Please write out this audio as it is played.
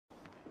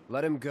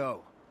Let him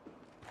go.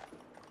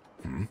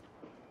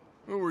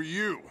 Who are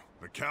you?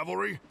 The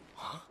cavalry?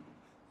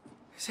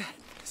 Is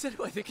that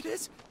who I think it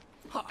is?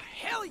 Oh,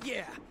 hell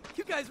yeah!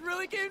 You guys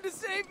really came to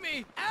save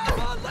me! Ow!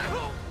 Hey! What the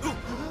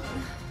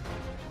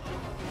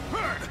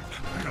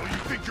hell you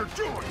think you're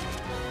doing?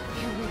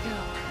 Here we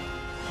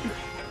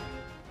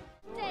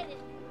go.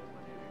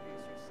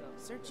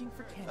 Searching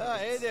for candidates.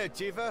 Hey there,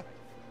 Tifa.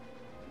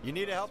 You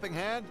need a helping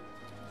hand?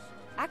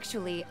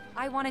 Actually,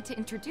 I wanted to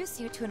introduce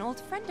you to an old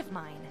friend of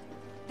mine.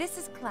 This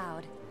is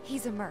Cloud.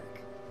 He's a merc.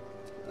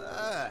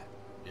 Ah,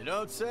 you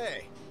don't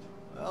say.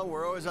 Well,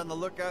 we're always on the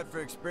lookout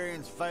for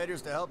experienced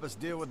fighters to help us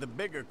deal with the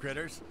bigger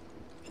critters.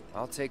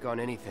 I'll take on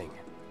anything.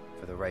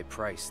 For the right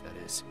price, that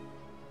is.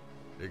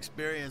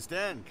 Experienced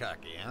and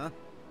cocky, huh?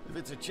 If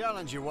it's a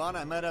challenge you want,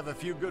 I might have a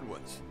few good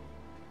ones.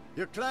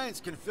 Your clients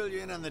can fill you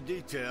in on the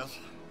details.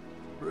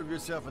 Prove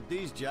yourself at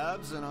these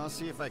jobs, and I'll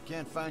see if I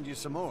can't find you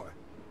some more.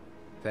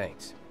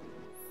 Thanks.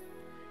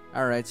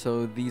 Alright,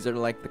 so these are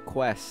like the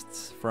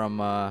quests from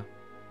Final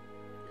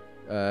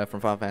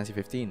Fantasy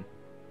 15.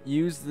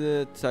 Use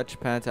the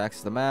touchpad to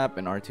access the map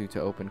and R2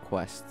 to open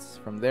quests.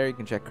 From there, you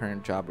can check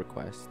current job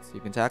requests. You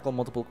can tackle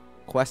multiple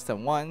quests at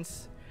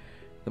once.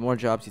 The more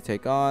jobs you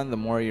take on, the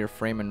more your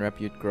frame and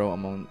repute grow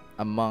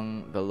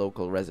among the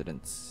local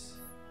residents.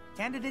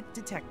 Candidate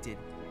detected.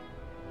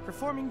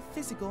 Performing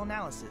physical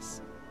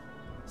analysis.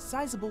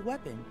 Sizable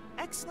weapon,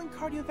 excellent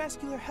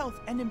cardiovascular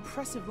health and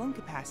impressive lung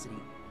capacity,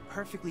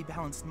 perfectly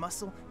balanced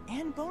muscle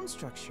and bone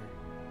structure.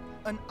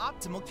 An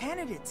optimal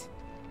candidate!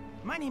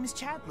 My name is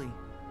Chadley.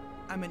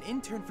 I'm an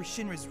intern for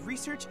Shinra's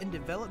Research and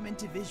Development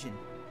Division.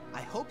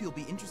 I hope you'll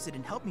be interested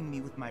in helping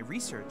me with my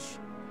research.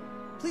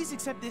 Please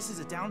accept this as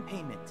a down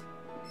payment.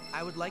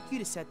 I would like you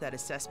to set that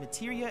assess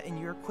materia in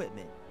your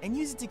equipment and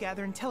use it to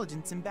gather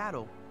intelligence in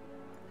battle.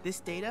 This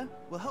data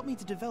will help me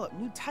to develop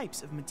new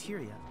types of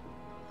materia.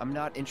 I'm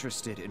not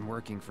interested in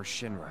working for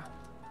Shinra.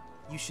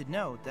 You should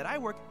know that I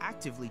work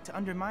actively to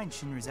undermine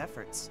Shinra's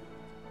efforts.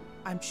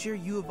 I'm sure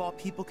you of all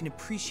people can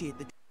appreciate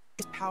the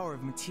power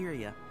of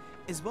materia,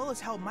 as well as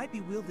how it might be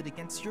wielded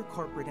against your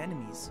corporate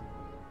enemies.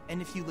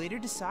 And if you later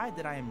decide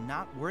that I am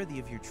not worthy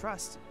of your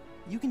trust,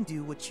 you can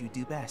do what you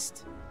do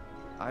best.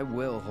 I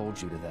will hold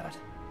you to that.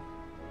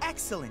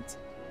 Excellent!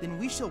 Then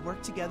we shall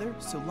work together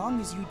so long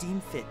as you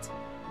deem fit.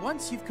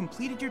 Once you've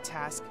completed your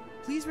task,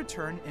 please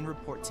return and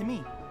report to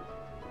me.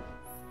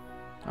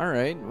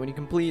 Alright, when you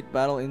complete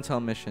battle intel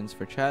missions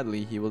for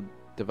Chadley, he will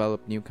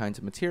develop new kinds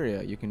of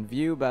materia. You can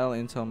view battle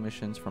intel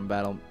missions from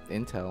battle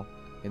intel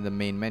in the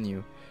main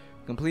menu.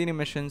 Completing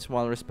missions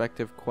while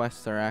respective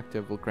quests are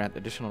active will grant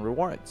additional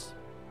rewards.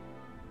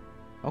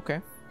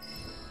 Okay.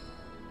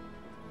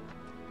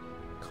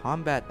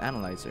 Combat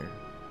Analyzer.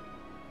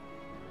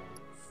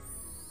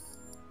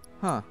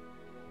 Huh.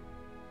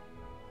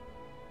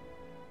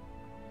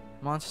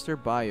 Monster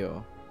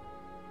Bio.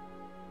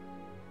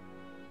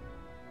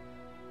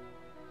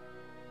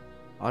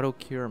 Auto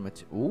cure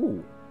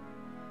ooh.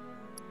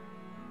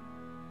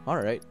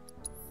 Alright.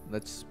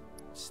 Let's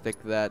stick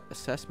that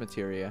assess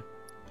materia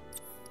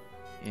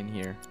in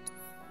here.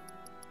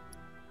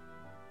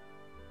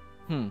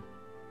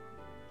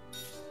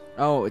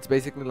 Oh, it's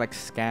basically like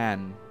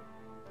scan.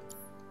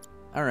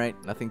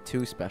 Alright, nothing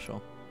too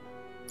special.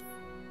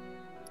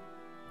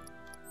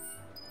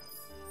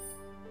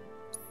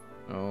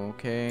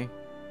 Okay.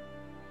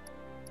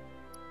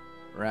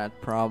 Rat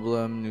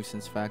problem,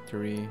 nuisance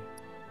factory,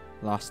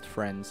 lost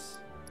friends.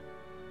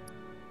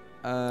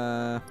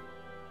 Talk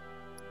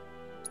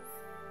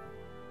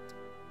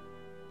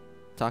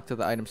to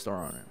the item store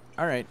owner.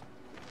 Alright.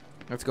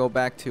 Let's go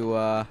back to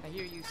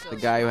the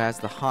guy who has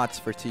the hots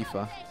for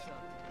Tifa.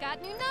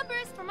 Got new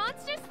numbers for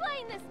Monster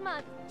Slaying this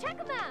month. Check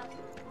them out.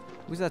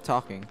 Who's that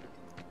talking?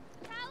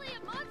 Tally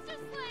of Monster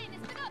Slaying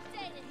has been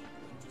updated.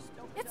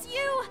 It's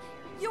you!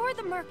 You're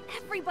the merc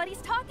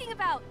everybody's talking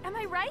about, am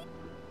I right?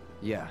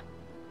 Yeah.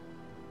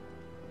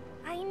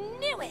 I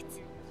knew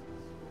it!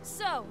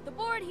 So, the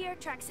board here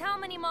tracks how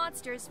many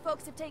monsters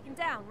folks have taken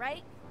down,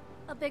 right?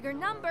 A bigger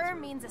number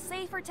means a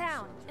safer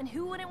town, and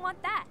who wouldn't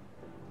want that?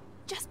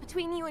 Just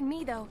between you and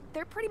me, though,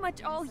 they're pretty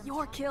much all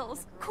your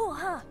kills. Cool,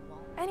 huh?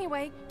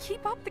 Anyway,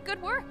 keep up the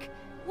good work.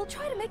 We'll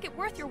try to make it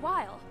worth your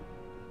while.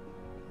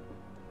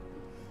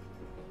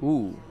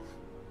 Ooh.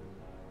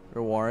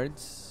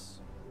 Rewards.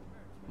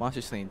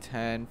 Monster Slain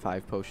 10,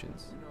 5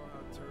 potions.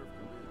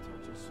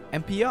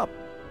 MP up.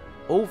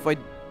 Oh, if I...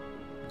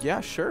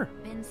 Yeah, sure.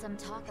 Been some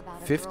talk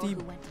about 50. A girl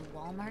who went to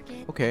Wall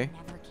Market Okay. and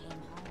never came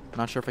home.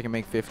 Not sure if I can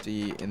make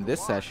 50 in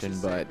this session,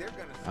 but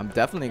I'm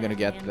definitely gonna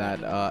get that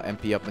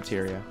MP up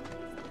materia.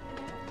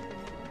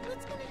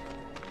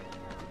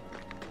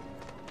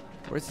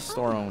 Where's the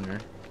store owner?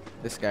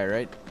 This guy,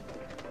 right?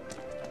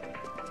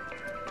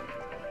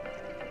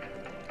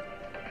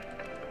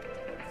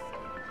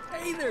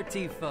 Hey there,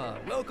 Tifa.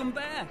 Welcome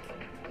back.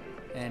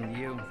 And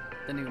you,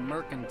 the new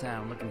merc in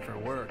town looking for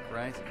work,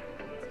 right?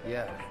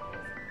 Yeah.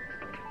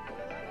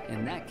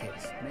 In that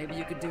case, maybe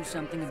you could do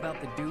something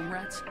about the Doom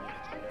Rats?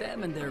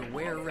 Them and their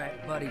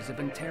were-rat buddies have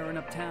been tearing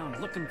up town,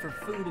 looking for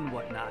food and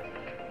whatnot.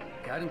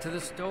 Got into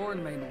the store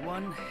and made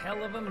one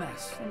hell of a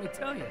mess, let me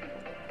tell you.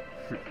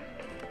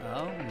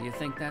 Oh, you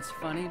think that's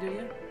funny, do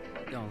you?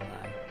 Don't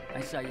lie.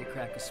 I saw you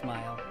crack a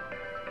smile.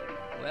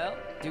 Well,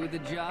 do the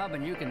job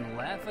and you can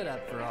laugh it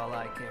up for all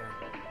I care.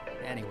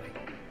 Anyway,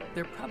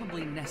 they're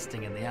probably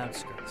nesting in the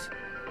outskirts.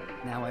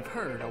 Now I've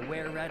heard a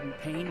were-rat in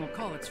pain will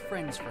call its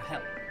friends for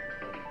help.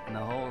 And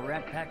the whole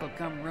rat pack will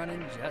come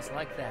running just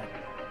like that.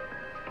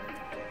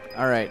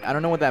 Alright, I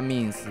don't know what that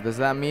means. Does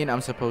that mean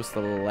I'm supposed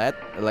to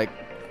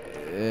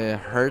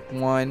hurt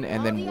one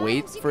and then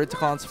wait for it to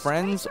call its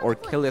friends, or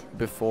kill it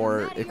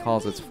before it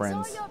calls its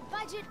friends?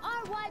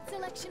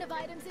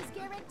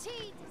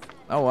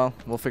 Oh well,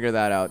 we'll figure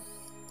that out.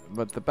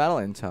 But the battle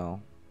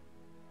intel...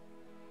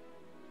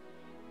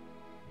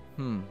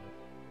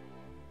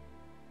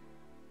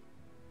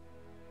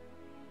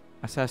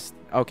 Assess...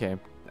 Okay.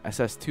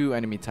 Assess 2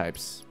 enemy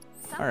types.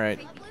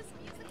 Alright.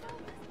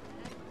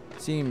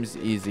 Seems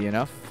easy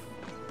enough.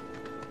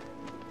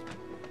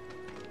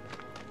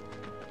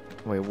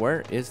 Wait,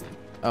 where is...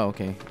 Oh,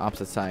 okay.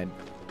 Opposite side.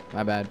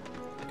 My bad.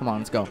 Come on,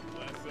 let's go.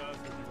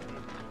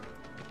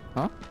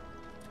 Huh?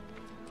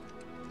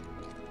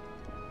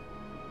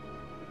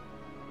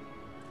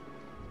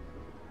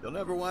 You'll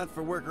never want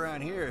for work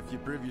around here if you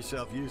prove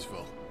yourself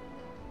useful.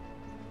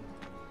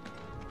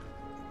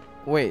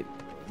 Wait,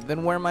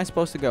 then where am I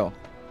supposed to go?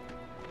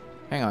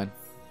 Hang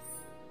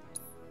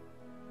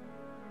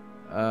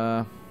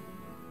on.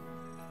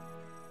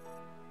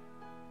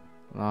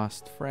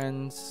 Lost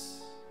friends.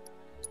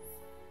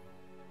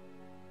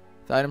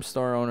 The item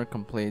store owner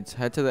complains.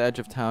 Head to the edge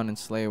of town and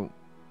slay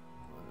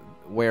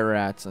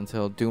were-rats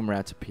until doom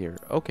rats appear.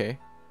 Okay.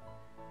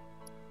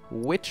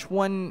 Which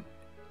one?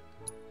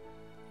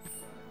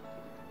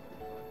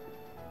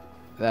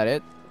 That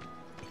it?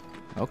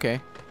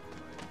 Okay.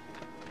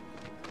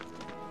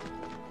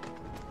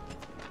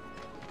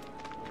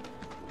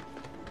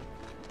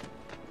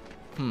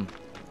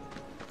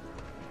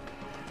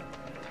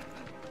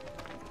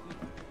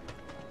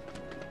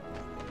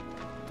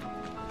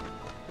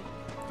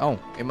 Oh,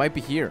 it might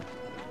be here.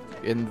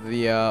 In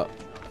the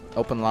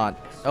open lot.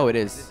 Oh, it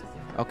is.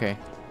 Okay.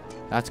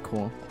 That's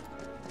cool.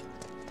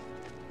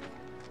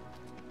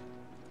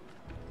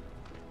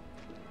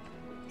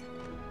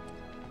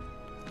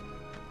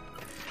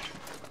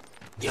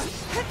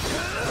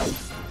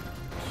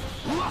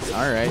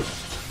 Alright.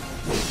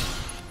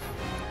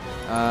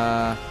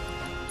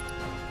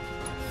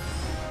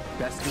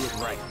 Best do it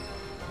right.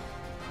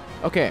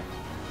 Okay.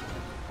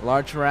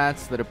 Large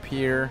rats that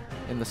appear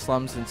in the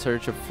slums in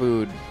search of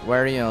food.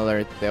 Wary and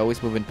alert. They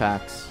always move in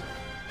packs.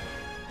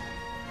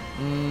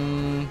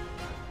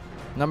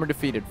 Number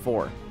defeated,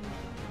 4.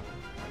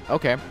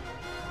 Okay.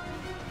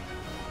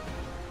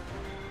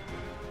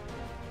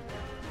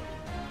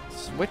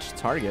 Switch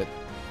target.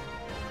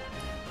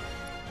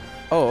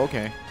 Oh,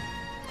 okay.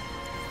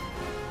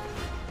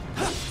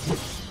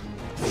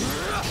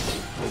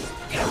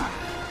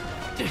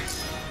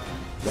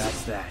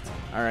 That's that.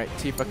 All right,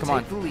 Tifa, come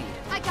on. Take the lead.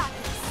 I got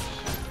this.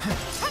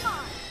 Come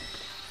on.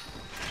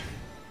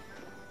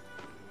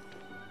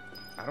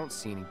 I don't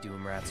see any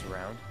doom rats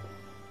around.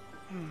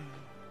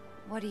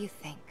 What do you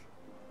think?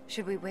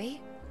 Should we wait?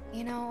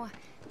 You know,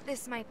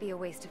 this might be a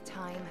waste of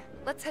time.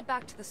 Let's head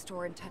back to the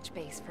store and touch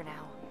base for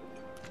now.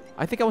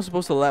 I think I was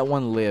supposed to let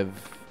one live.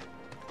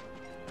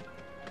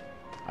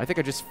 I think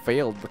I just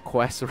failed the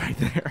quest right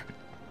there.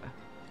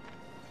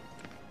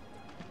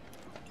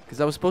 Because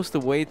I was supposed to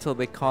wait till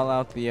they call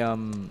out the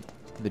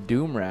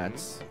doom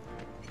rats.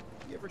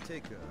 You ever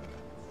take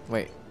a...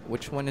 Wait,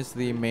 which one is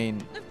the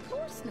main? Of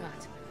course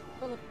not.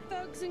 Full of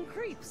thugs and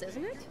creeps,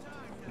 isn't it?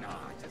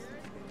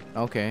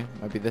 Okay,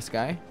 might be this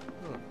guy.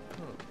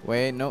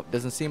 Wait, nope,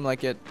 doesn't seem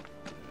like it.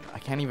 I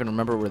can't even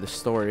remember where the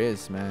store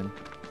is, man.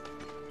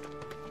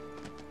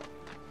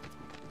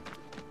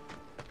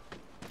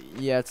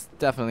 Yeah, it's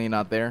definitely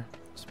not there.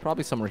 It's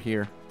probably somewhere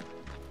here.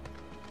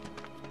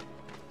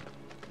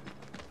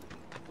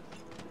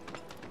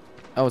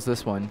 Oh, it's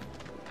this one.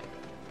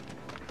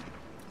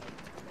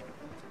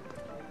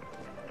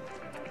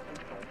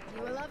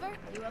 You a lover?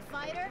 You a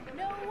fighter?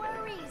 No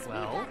worries.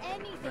 Well, we got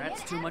anything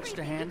that's and too much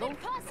to everything you handle.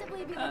 could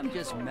possibly be I'm looking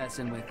just for.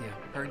 messing with you.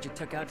 Heard you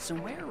took out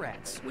some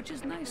were-rats, which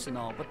is nice and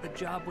all, but the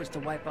job was to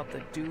wipe out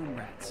the doom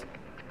rats.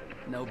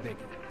 No biggie.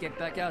 Get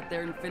back out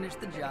there and finish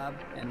the job,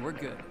 and we're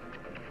good.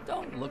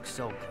 Don't look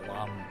so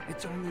glum.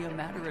 It's only a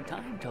matter of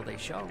time till they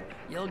show.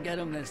 You'll get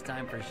them this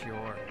time for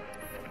sure.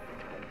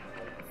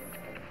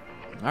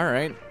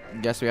 Alright,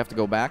 guess we have to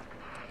go back.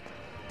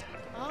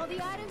 All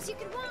the items you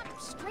could want.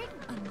 Straight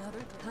another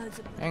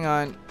puzzle. Hang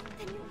on.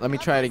 Let me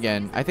try it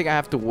again. I think I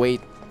have to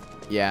wait.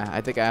 Yeah, I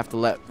think I have to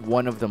let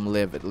one of them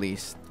live at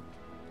least.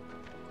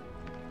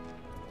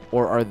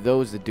 Or are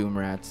those the doom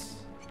rats?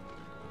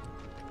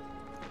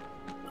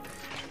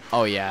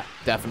 Oh yeah,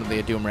 definitely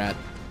a doom rat.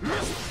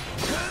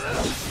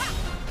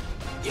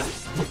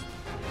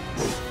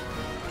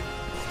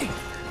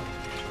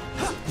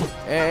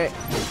 Hey.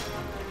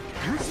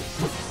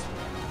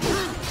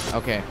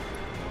 Okay.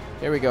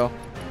 Here we go.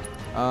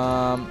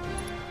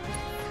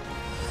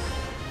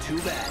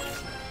 Too bad.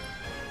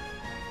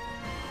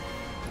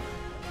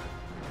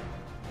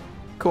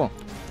 Cool.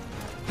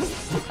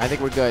 I think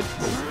we're good.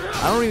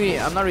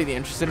 I'm not really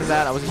interested in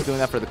that. I was just doing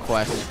that for the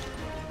quest.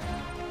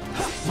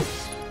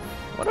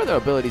 What other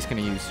abilities can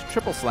I use?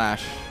 Triple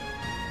slash.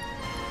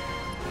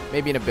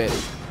 Maybe in a bit.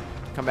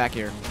 Come back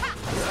here.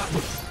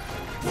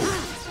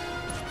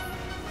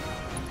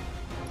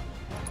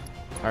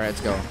 Alright,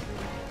 let's go.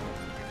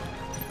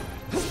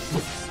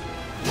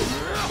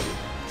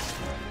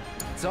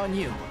 It's on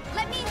you.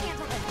 Let me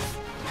handle this.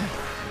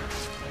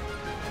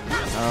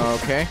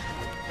 Okay.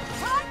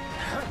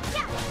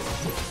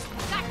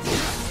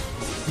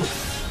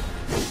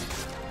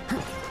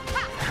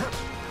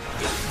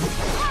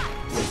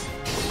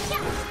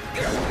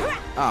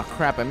 Ah,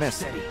 crap, I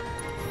missed.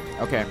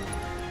 Okay.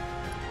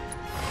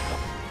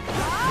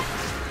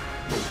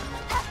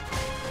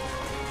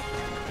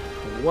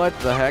 What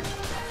the heck?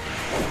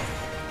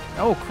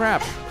 Oh,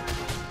 crap.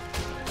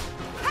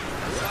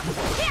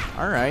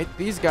 Alright,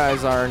 these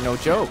guys are no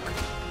joke.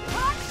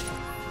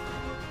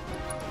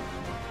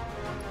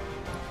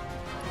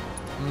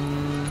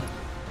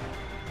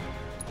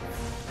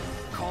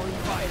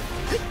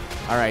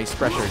 Alright, he's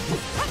pressured.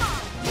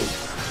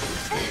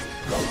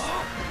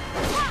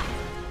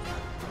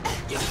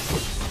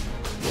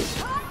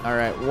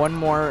 Alright, one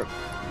more.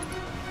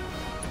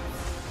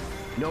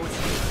 No, it's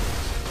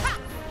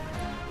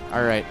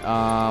Alright,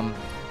 damn,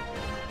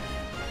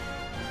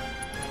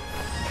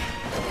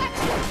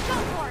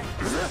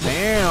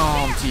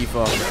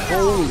 Tifa.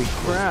 Holy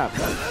crap.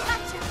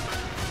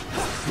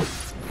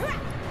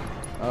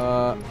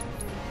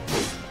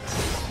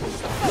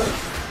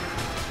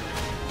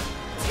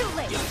 Too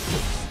late.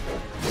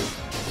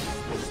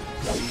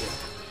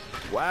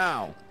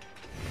 Wow.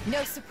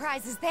 No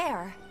surprises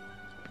there.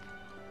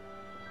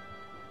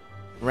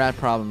 Rat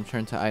problem,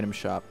 turn to item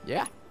shop.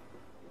 Yeah.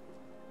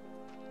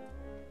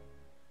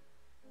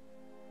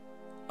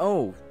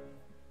 Oh.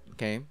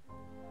 Okay.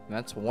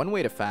 That's one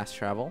way to fast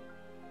travel.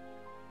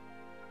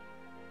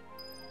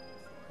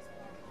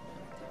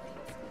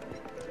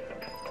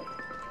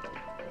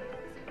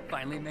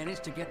 Finally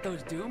managed to get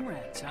those Doom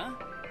Rats, huh?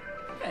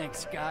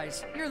 Thanks,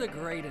 guys. You're the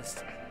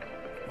greatest.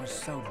 Was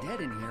so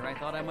dead in here, I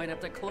thought I might have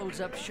to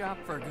close up shop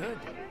for good.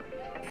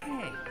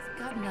 Hey, I've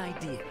got an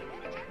idea.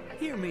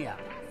 Hear me out.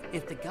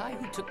 If the guy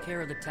who took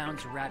care of the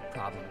town's rat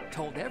problem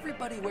told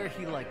everybody where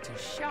he liked to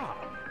shop,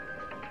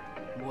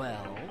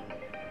 well,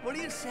 what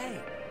do you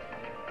say?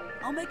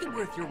 I'll make it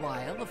worth your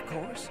while, of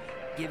course.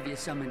 Give you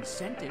some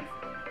incentive.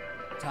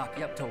 Talk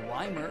you up to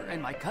Weimer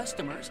and my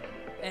customers,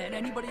 and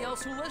anybody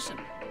else who listen.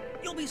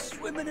 You'll be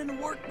swimming in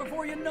work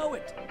before you know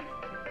it.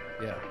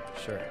 Yeah,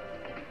 sure.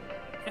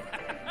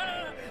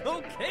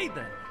 Okay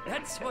then,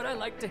 that's what I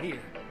like to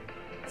hear.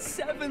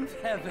 Seventh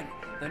Heaven,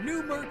 the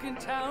new merc in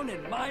town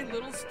and my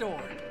little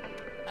store.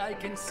 I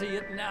can see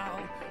it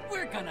now.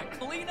 We're gonna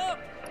clean up.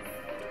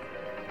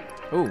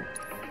 Ooh.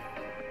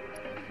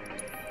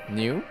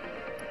 New?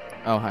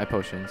 Oh, high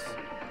potions.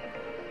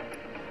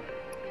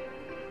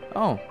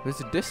 Oh,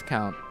 there's a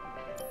discount.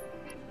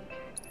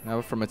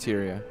 Now for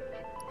materia.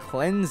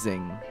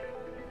 Cleansing.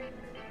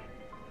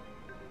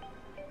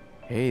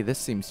 Hey, this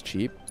seems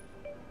cheap.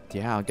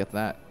 Yeah, I'll get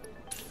that.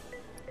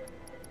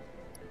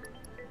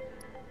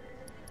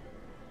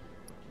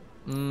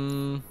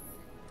 I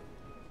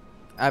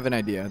have an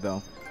idea,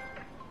 though.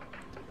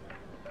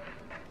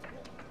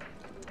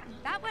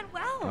 That went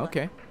well.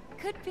 Okay.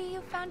 Could be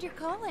you found your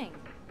calling.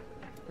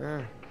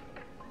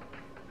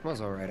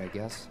 Was alright, I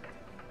guess.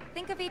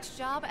 Think of each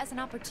job as an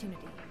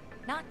opportunity.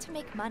 Not to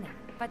make money,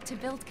 but to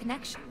build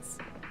connections.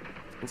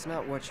 It's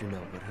not what you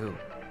know, but who.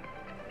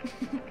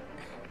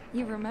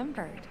 You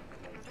remembered.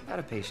 Not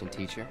a patient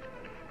teacher.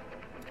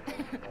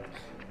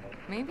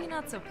 Maybe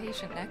not so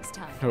patient next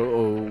time.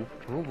 Uh-oh.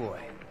 Oh boy.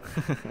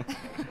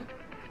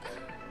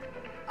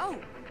 Oh,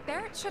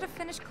 Barrett should have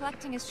finished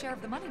collecting his share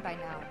of the money by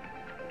now.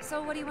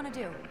 So what do you want to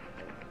do?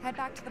 Head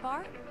back to the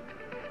bar?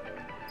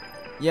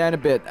 Yeah, in a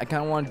bit. I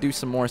kind of want to do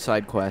some more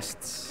side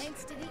quests.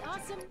 Thanks to the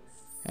awesome...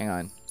 Hang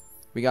on.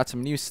 We got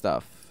some new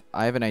stuff.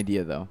 I have an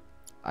idea, though.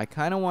 I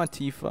kind of want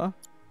Tifa.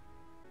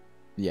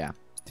 Yeah.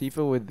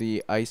 Tifa with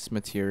the ice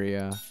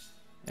materia.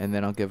 And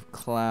then I'll give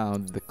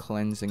Cloud the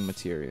cleansing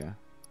materia.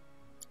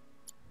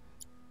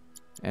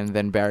 And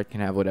then Barrett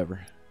can have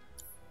whatever.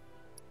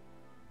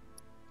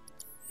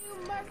 New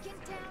Merkin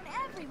Town,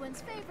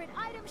 everyone's favorite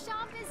item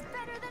shop is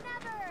better than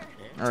ever.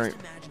 Alright.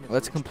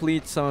 Let's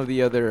complete some of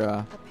the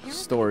other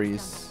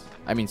stories.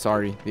 I mean,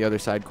 sorry. The other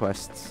side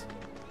quests.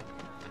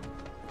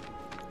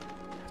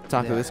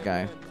 Talk to this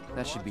guy.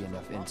 That should be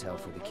enough intel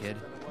for the kid.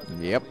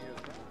 Yep.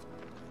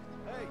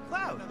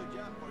 Cloud,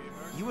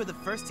 you were the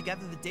first to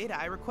gather the data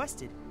I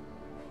requested.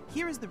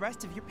 Here is the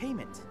rest of your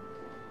payment.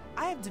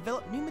 I have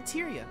developed new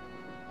materia.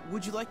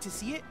 Would you like to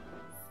see it?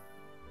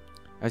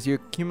 As you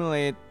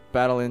accumulate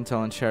battle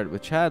intel and share it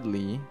with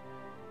Chadley,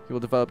 he will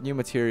develop new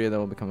materia that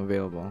will become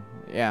available.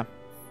 Yeah.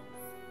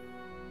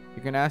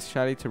 You can ask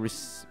Chadley to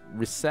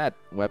reset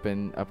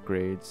weapon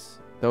upgrades.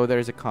 Though there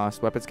is a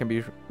cost, weapons can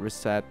be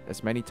reset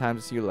as many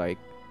times as you like.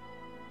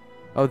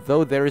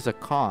 Although there is a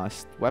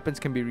cost, weapons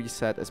can be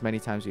reset as many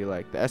times as you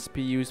like. The SP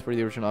used for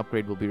the original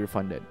upgrade will be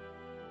refunded.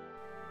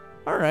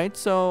 Alright,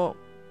 so...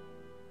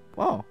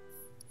 Wow.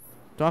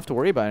 Don't have to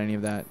worry about any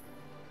of that.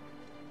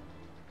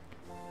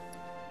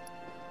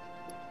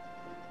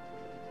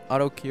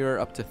 Auto cure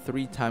up to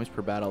 3 times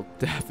per battle.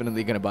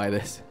 Definitely gonna buy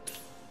this.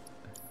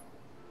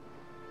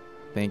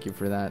 Thank you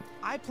for that.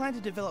 I plan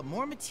to develop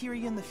more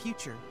materia in the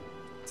future.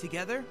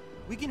 Together,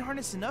 we can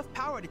harness enough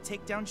power to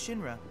take down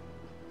Shinra.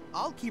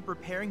 I'll keep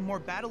preparing more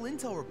battle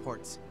intel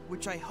reports,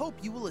 which I hope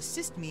you will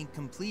assist me in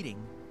completing.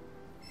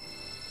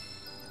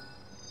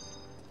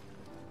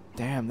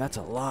 Damn, that's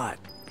a lot.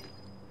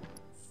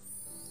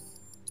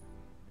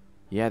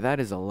 Yeah, that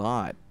is a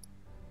lot.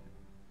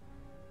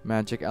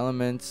 Magic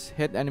elements.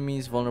 Hit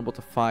enemies vulnerable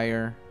to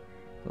fire,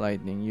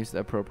 lightning. Use the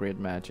appropriate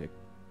magic.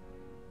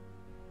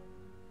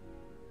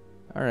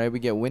 Alright, we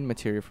get wind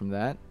materia from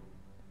that.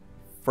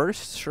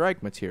 First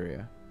strike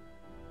materia.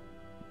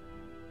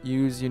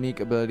 Use unique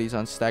abilities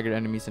on staggered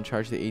enemies and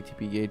charge the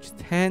ATP gauge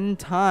 10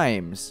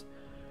 times.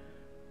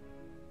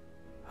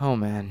 Oh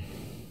man.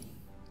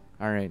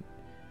 Alright.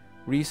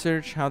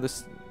 Research how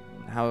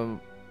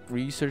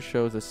research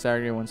shows the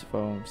stagger one's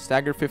foe.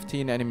 Stagger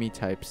 15 enemy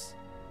types.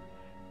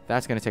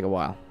 That's gonna take a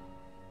while.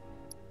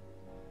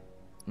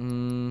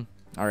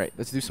 Alright,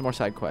 let's do some more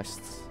side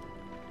quests.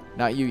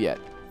 Not you yet.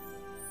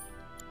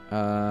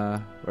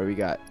 Where we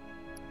got?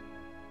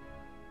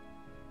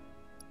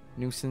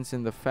 Nuisance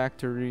in the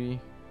factory.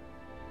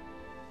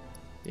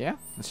 Yeah,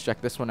 let's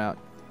check this one out.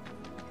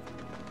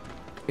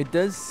 It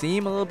does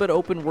seem a little bit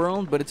open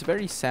world, but it's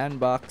very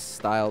sandbox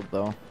styled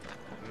though.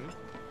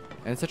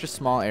 And it's such a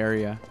small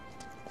area.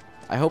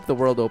 I hope the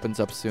world opens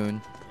up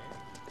soon.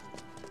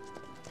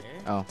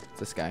 Oh, it's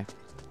this guy.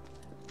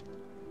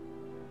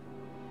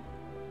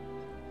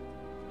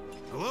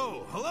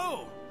 Hello,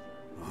 hello!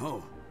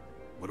 Oh,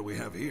 what do we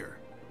have here?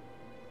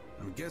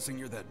 I'm guessing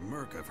you're that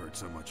merc I've heard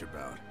so much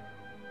about.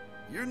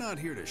 You're not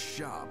here to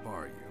shop,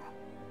 are you?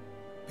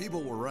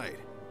 People were right.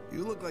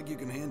 You look like you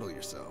can handle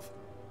yourself.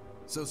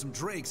 So some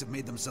drakes have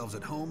made themselves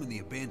at home in the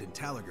abandoned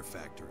Talager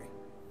factory.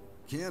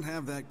 Can't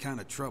have that kind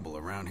of trouble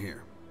around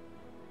here.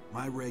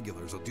 My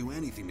regulars will do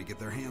anything to get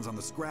their hands on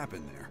the scrap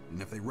in there,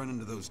 and if they run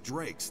into those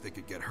drakes, they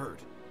could get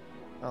hurt.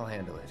 I'll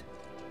handle it.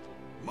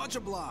 Much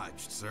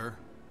obliged, sir.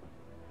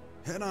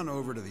 Head on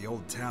over to the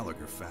old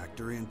Talager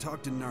factory and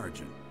talk to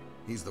Narjan.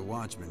 He's the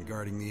watchman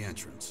guarding the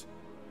entrance.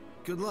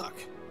 Good luck.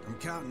 I'm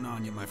counting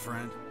on you, my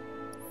friend.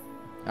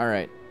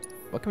 Alright.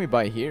 What can we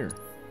buy here?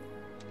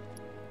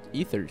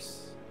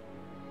 Ethers.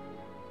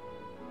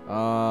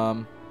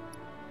 I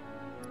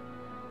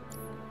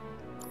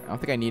don't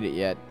think I need it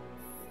yet.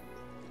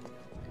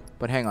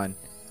 But hang on.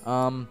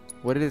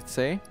 What did it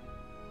say?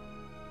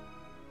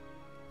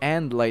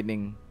 And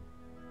lightning.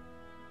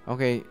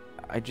 Okay,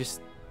 I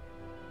just...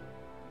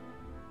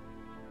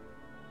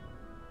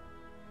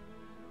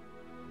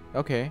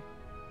 Okay.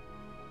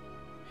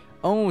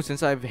 Oh,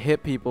 since I've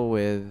hit people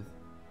with...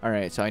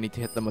 Alright, so I need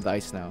to hit them with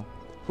ice now.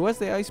 Who has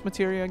the ice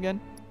materia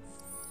again?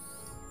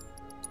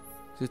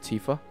 Is it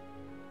Tifa?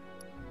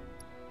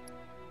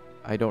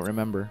 I don't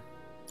remember.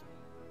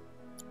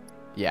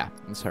 Yeah,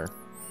 it's her.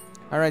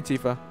 Alright,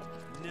 Tifa.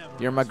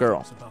 You're my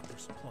girl.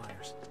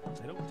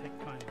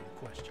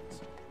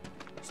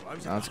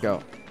 Now let's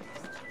go.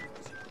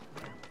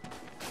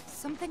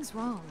 Something's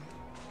wrong.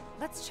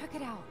 Let's check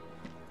it out.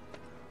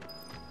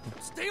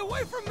 Stay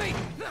away from me!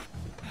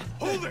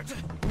 Hold it!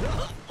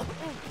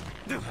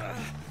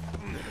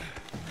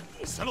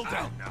 Settle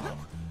down now.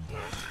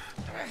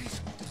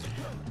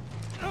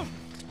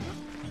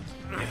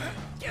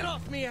 Get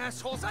off me,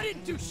 assholes! I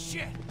didn't do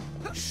shit!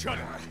 Shut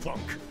up,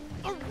 punk!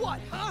 Or what,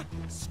 huh?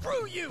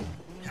 Screw you!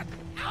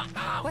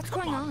 Ow, What's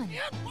going on?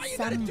 Why you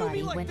gotta do me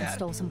Somebody like went and that?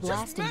 stole some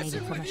Just blasting maybe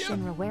messing from a with you.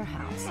 Shinra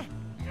warehouse.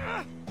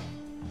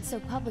 So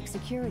public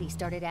security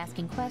started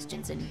asking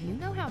questions, and you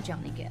know how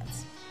Johnny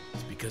gets.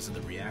 It's because of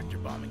the reactor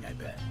bombing, I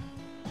bet.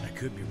 I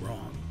could be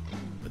wrong,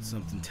 but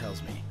something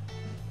tells me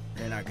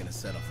they're not gonna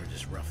settle for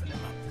just roughing him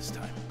up this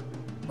time.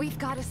 We've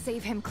got to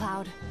save him,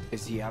 Cloud.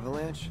 Is he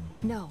Avalanche?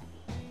 No.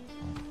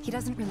 He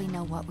doesn't really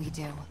know what we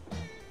do.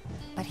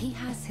 But he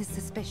has his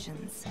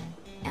suspicions.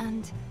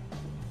 And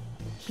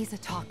he's a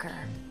talker.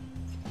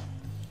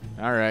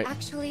 Alright.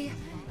 Actually,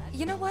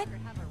 you know what?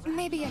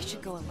 Maybe I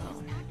should go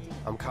alone.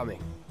 I'm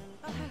coming.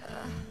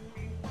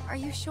 Are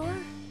you sure?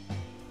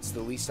 It's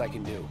the least I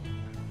can do.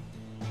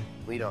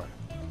 Lead on.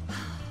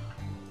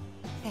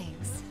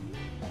 Thanks.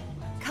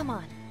 Come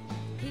on.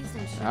 Peace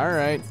and shit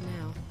Alright.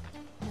 now.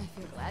 I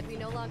feel glad we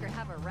no longer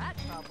have a rat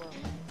problem.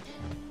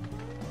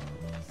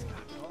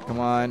 Come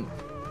on.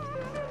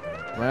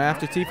 Run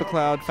after Tifa,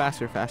 Cloud.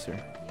 Faster, faster.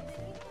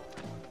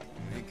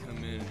 They come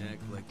in and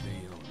act like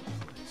they own the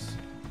place.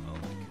 All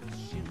because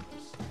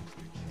Shinra's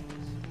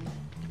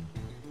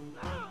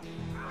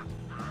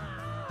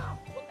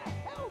What the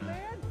hell,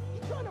 man?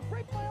 You trying to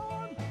break my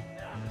arm?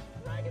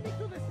 Dragging me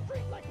through the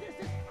street like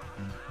this is...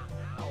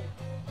 Ow!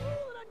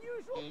 Cruel and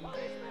unusual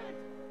punishment!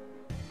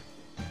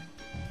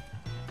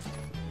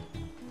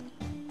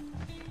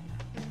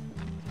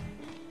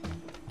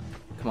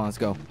 Come on, let's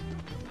go.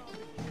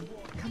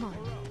 Come on.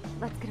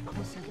 Let's get a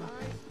closer look.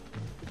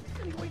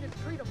 Any way to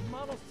street a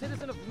model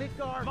citizen of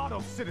Midgard?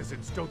 Model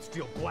citizens don't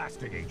steal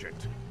blasting,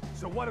 Agent.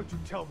 So why don't you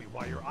tell me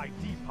why your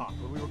ID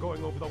popped when we were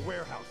going over the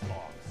warehouse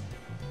logs?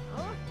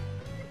 Huh?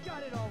 You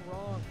got it all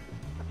wrong.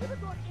 I've never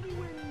gone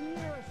anywhere near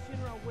a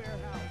Shinra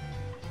warehouse.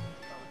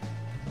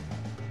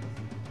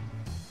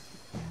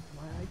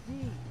 My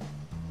ID.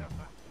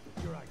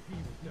 Your ID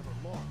was never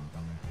lost,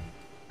 dumbass.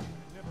 It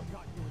never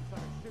got you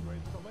inside a Shinra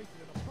installation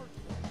in the first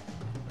place.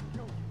 I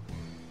know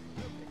you.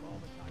 You'll take all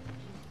the time you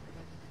need to make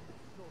up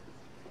stories.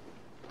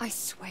 I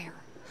swear,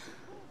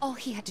 all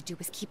he had to do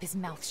was keep his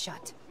mouth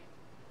shut.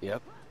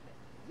 Yep.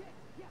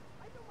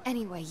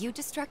 Anyway, you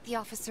distract the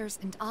officers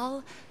and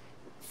I'll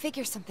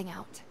figure something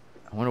out.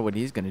 I wonder what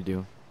he's gonna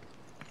do.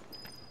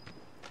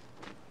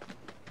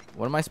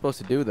 What am I supposed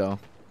to do, though?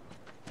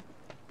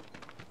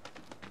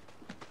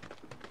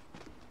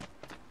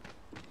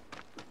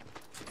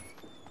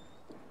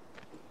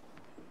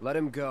 Let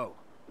him go.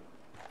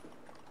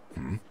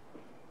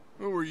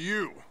 Who are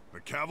you? The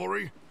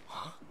cavalry?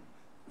 Huh?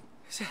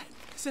 Is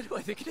that who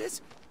I think it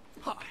is?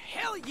 Oh,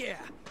 hell yeah!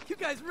 You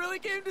guys really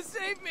came to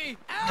save me!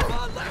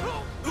 Ow!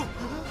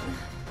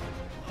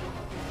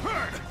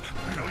 Hey!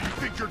 What do you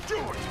think you're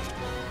doing?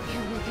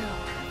 Here we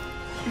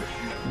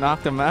go.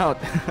 Knocked him out.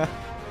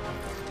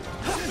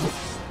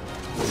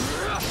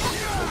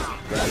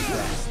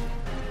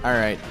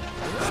 Alright.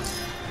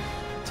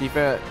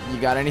 Tifa, you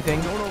got anything?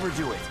 Don't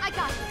overdo it. I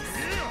got this.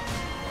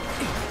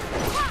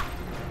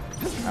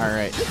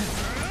 Alright.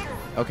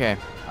 Okay.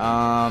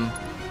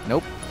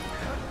 Nope.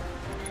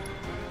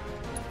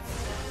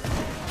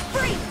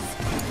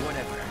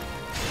 Whatever.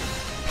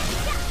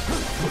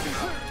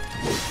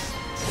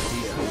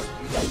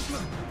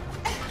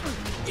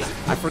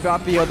 I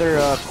forgot the other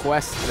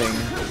quest thing.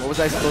 What was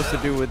I supposed to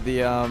do with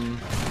the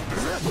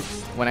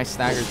when I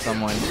staggered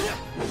someone?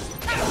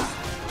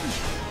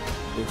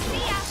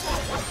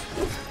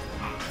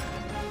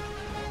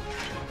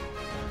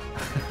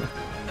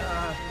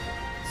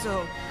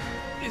 So,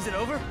 is it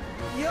over?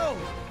 Yo,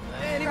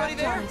 anybody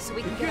there? Johnny so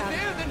we can If get you're out of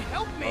there, here. then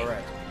help me. All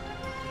right.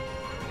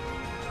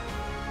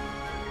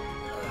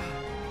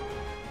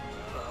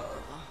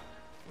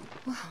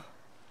 Well,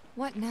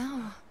 what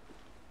now?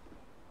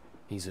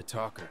 He's a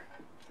talker.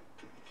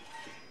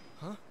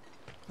 Huh?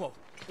 Whoa,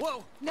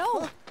 whoa!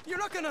 No! You're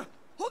not gonna...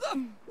 Hold up!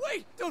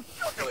 Wait! Don't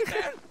do it,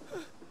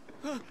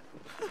 man!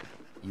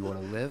 You want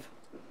to live?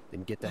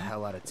 Then get the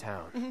hell out of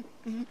town.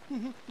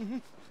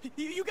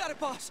 You got it,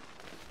 boss.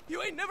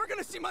 You ain't never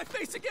gonna see my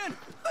face again.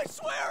 I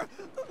swear.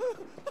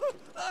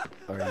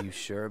 Are you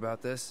sure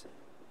about this?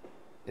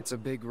 It's a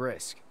big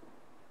risk.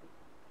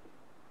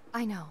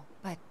 I know,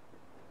 but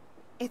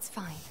it's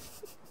fine.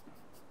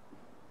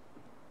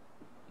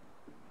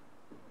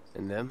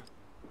 And them?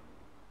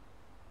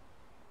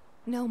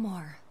 No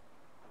more.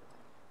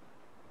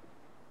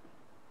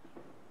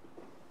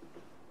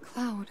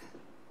 Cloud,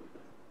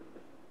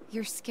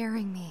 you're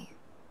scaring me.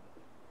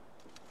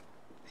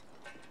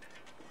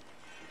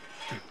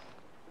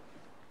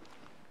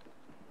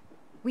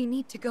 We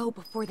need to go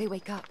before they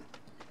wake up.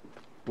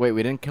 Wait,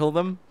 we didn't kill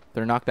them?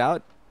 They're knocked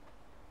out?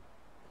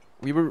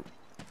 We were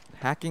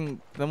hacking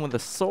them with a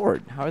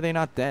sword. How are they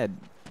not dead?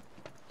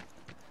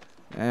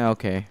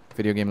 Okay.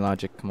 Video game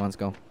logic. Come on, let's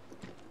go.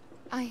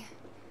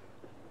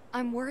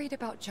 I'm worried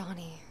about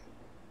Johnny.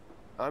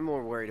 I'm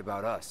more worried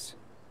about us.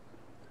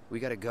 We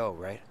gotta go,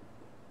 right?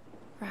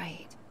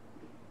 Right.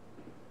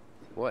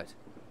 What?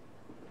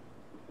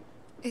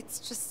 It's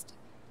just...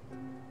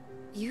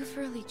 You've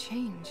really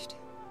changed.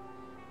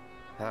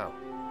 How?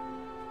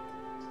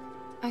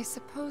 I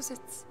suppose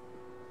it's...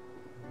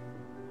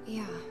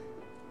 Yeah.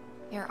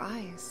 Your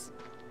eyes.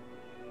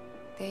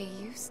 They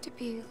used to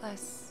be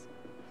less...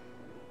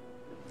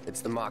 It's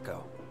the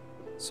Mako.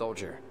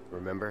 Soldier,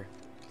 remember?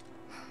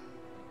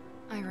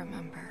 I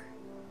remember.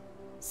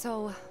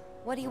 So,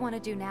 what do you want to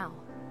do now?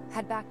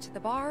 Head back to the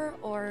bar,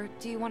 or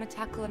do you want to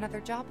tackle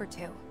another job or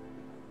two?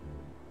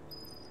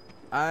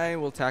 I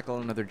will tackle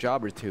another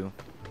job or two.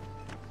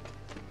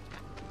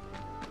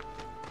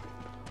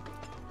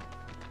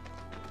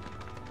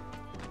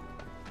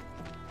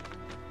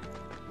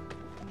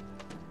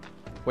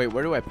 Wait,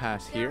 where do I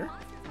pass? Here?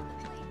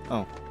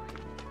 Oh.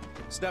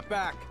 Step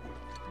back.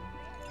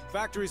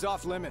 Factory's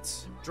off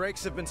limits.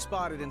 Drakes have been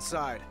spotted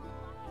inside.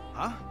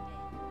 Huh?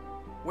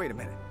 Wait a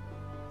minute.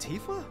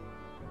 Tifa?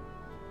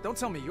 Don't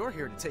tell me you're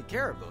here to take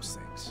care of those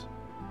things.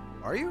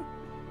 Are you?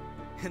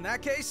 In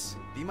that case,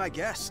 be my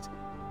guest.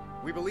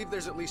 We believe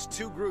there's at least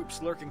 2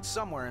 groups lurking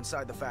somewhere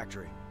inside the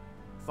factory.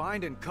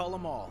 Find and cull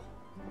them all.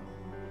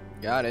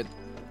 Got it.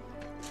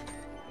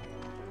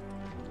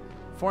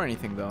 For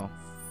anything, though.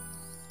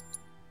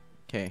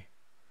 Okay.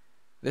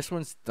 This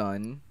one's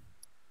done.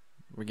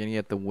 We're gonna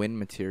get the win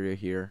materia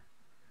here.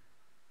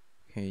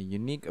 Okay,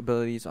 unique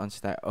abilities on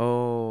stack.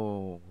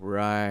 Oh,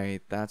 right.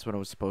 That's what I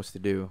was supposed to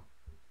do.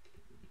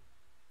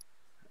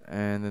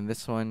 And then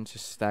this one,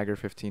 just stagger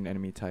 15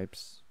 enemy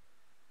types.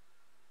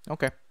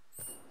 Okay.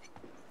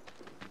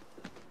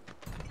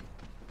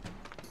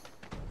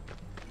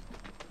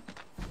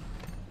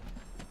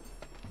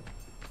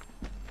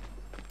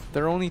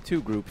 There are only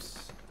 2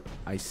 groups.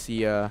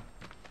 Isaiah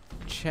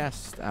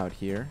chest out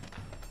here.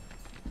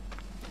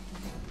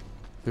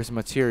 There's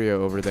materia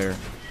over there.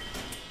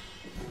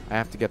 I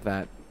have to get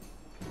that.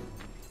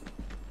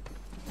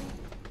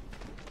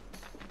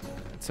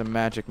 It's a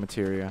magic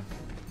materia.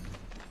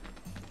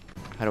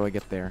 How do I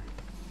get there?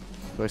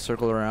 Do I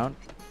circle around?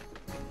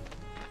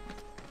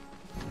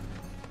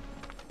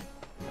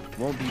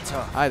 Won't be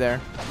tough. Hi there.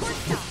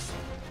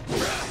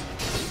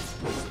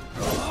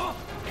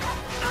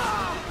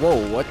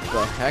 Whoa, what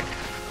the heck?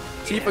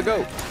 Tifa, go!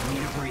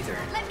 Need a breather.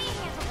 Let me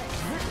handle it.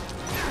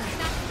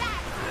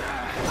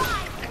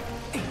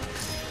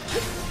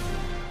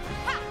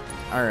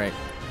 Alright.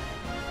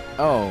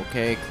 Oh,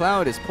 okay.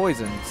 Cloud is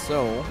poisoned,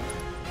 so...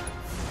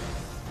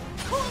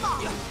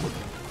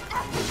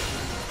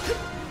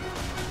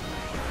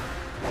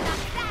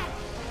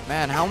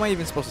 Man, how am I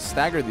even supposed to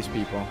stagger these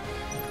people?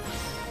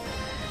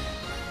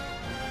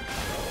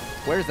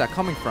 Where is that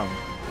coming from?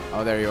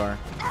 Oh, there you are.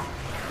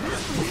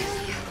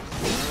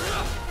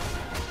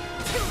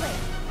 Too late.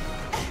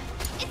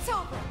 It's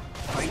over.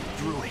 Fight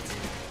through it.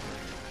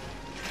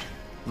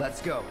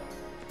 Let's go.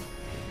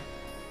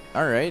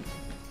 Alright.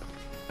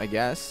 I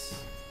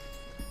guess.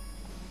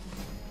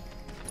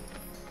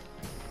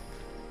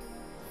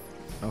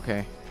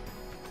 Okay.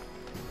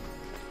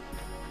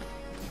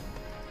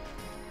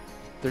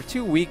 They're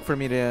too weak for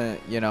me to,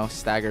 you know,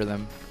 stagger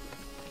them.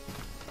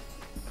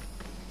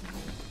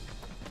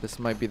 This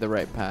might be the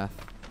right path.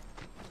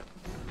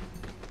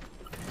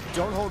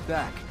 Don't hold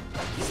back.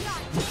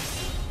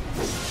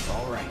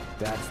 All right,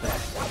 that's that.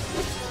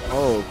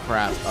 Oh,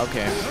 crap.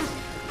 Okay.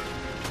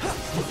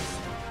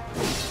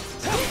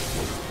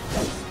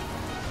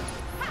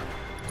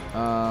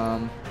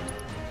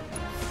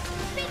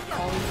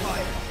 Calling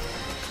fire.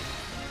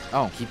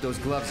 Oh. Keep those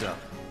gloves up.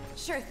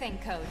 Sure thing,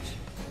 Coach.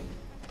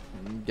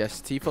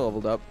 Guess Tifa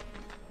leveled up.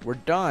 We're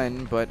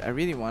done, but I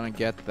really want to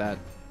get that.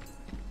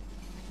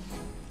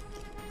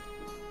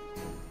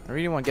 I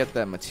really want to get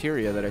that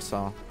materia that I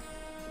saw.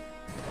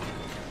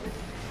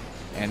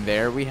 And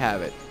there we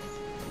have it.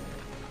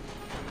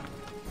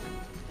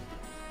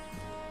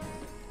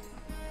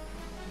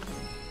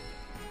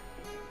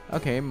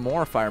 Okay,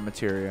 more fire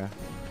materia.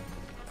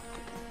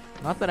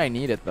 Not that I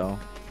need it though.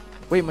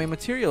 Wait, my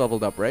materia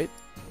leveled up, right?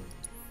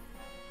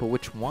 But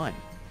which one?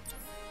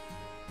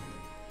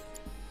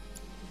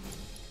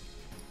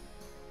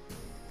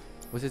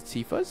 Was it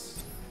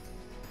Tifa's?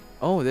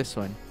 Oh, this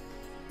one.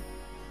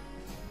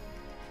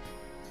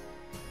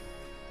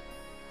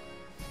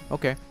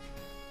 Okay.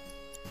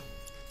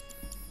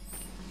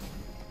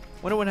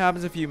 Wonder what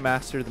happens if you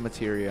master the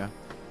materia.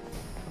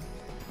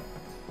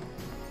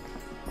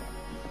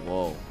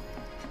 Whoa.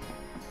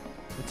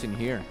 What's in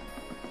here?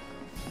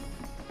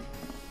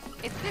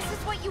 If this is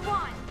what you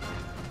want.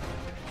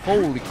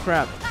 Holy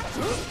crap.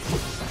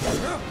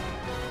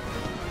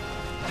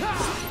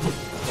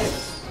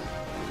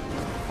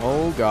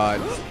 Oh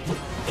god.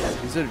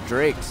 These are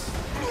drakes.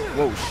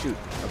 Whoa, shoot.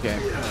 Okay.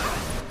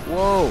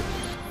 Whoa.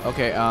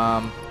 Okay,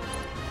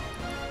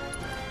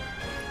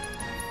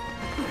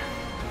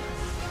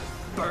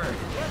 Burn.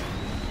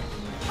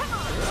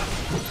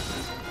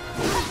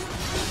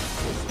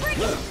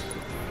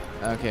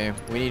 okay,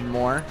 we need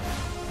more.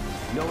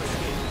 No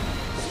escape.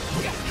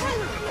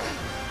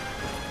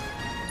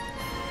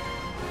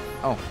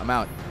 Oh, I'm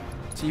out.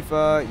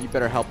 Tifa, you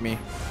better help me.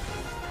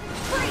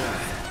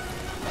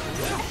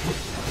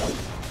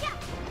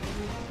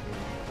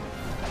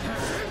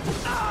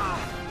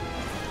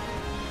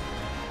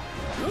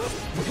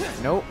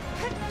 Nope.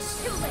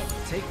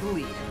 Take the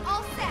lead.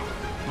 All set.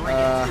 Bring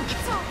it.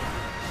 It's over.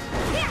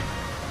 Yeah.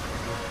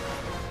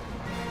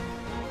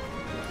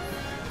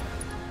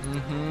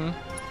 Mm-hmm.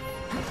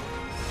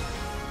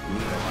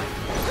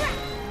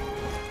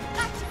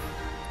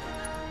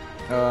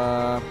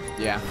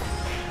 Yeah.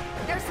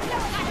 There's no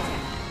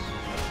action.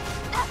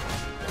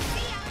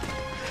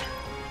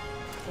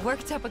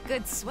 Worked up a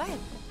good sweat.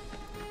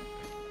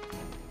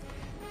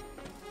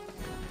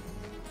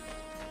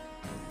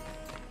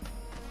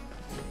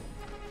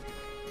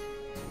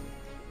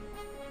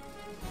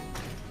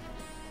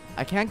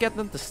 I can't get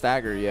them to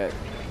stagger yet.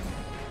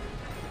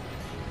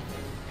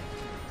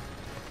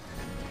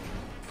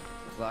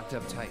 Locked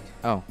up tight.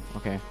 Oh,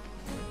 okay.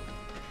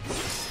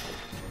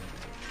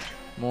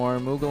 More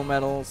Moogle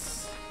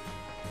medals.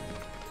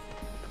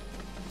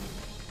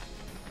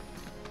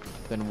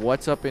 Then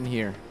what's up in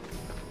here?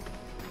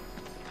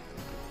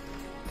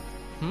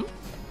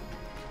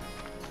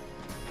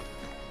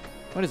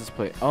 What is this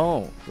place?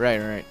 Oh,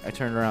 right. I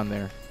turned around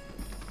there.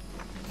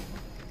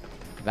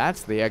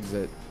 That's the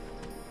exit.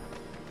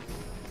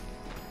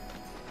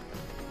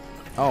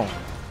 Oh,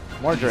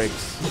 more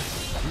drakes.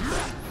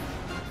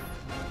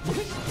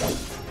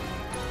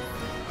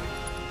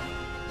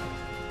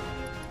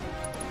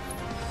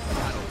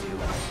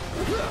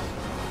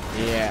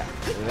 Yeah,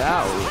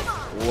 that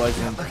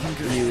wasn't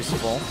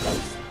useful.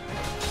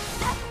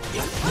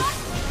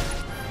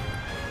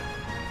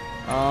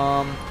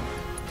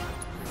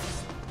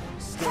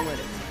 Still in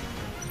it.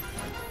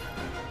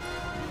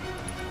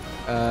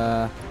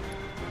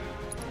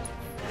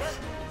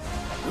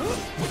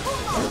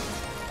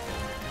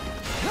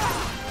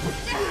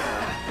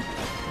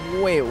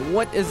 Wait,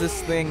 what is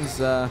this thing's,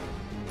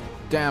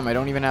 Damn, I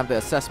don't even have the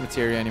assess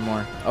materia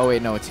anymore. Oh,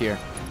 wait, no, it's here.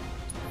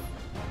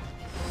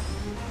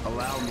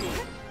 Allow me.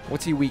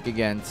 What's he weak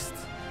against?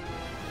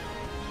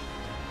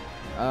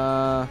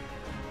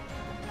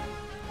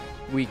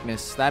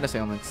 Weakness, status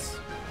ailments.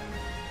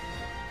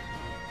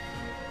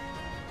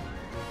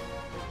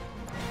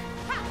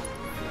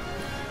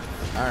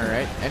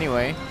 Alright,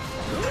 anyway.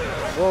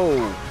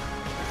 Whoa.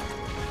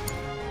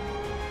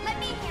 Let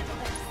me handle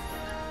this.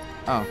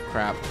 Oh,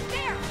 crap.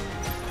 There.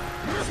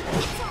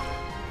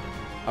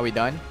 Are we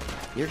done?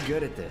 You're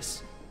good at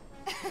this.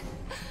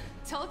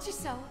 Told you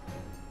so.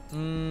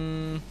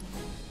 No,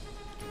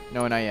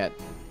 not yet.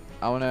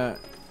 I want to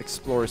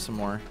explore some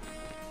more.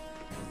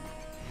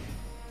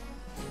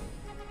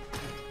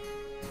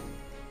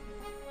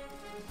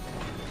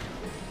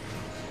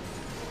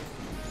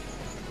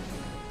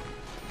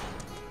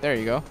 There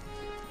you go.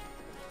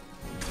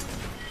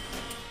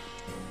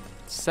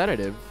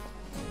 Sedative.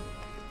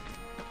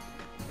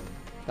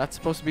 That's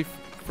supposed to be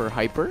for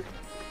Hyper?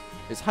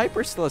 Is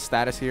Hyper still a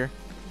status here?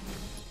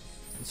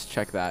 Let's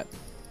check that.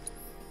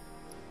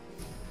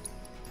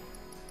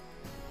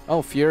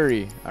 Oh,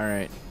 Fury.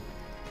 Alright.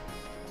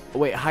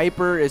 Wait,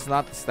 Hyper is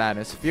not the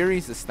status. Fury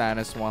is the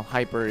status, while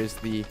Hyper is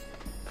the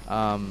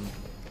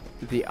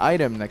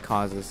item that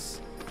causes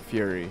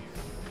Fury.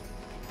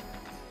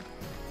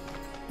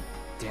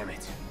 Damn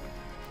it.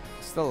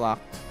 Still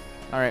locked.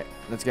 Alright,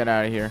 let's get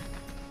out of here.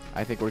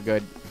 I think we're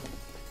good.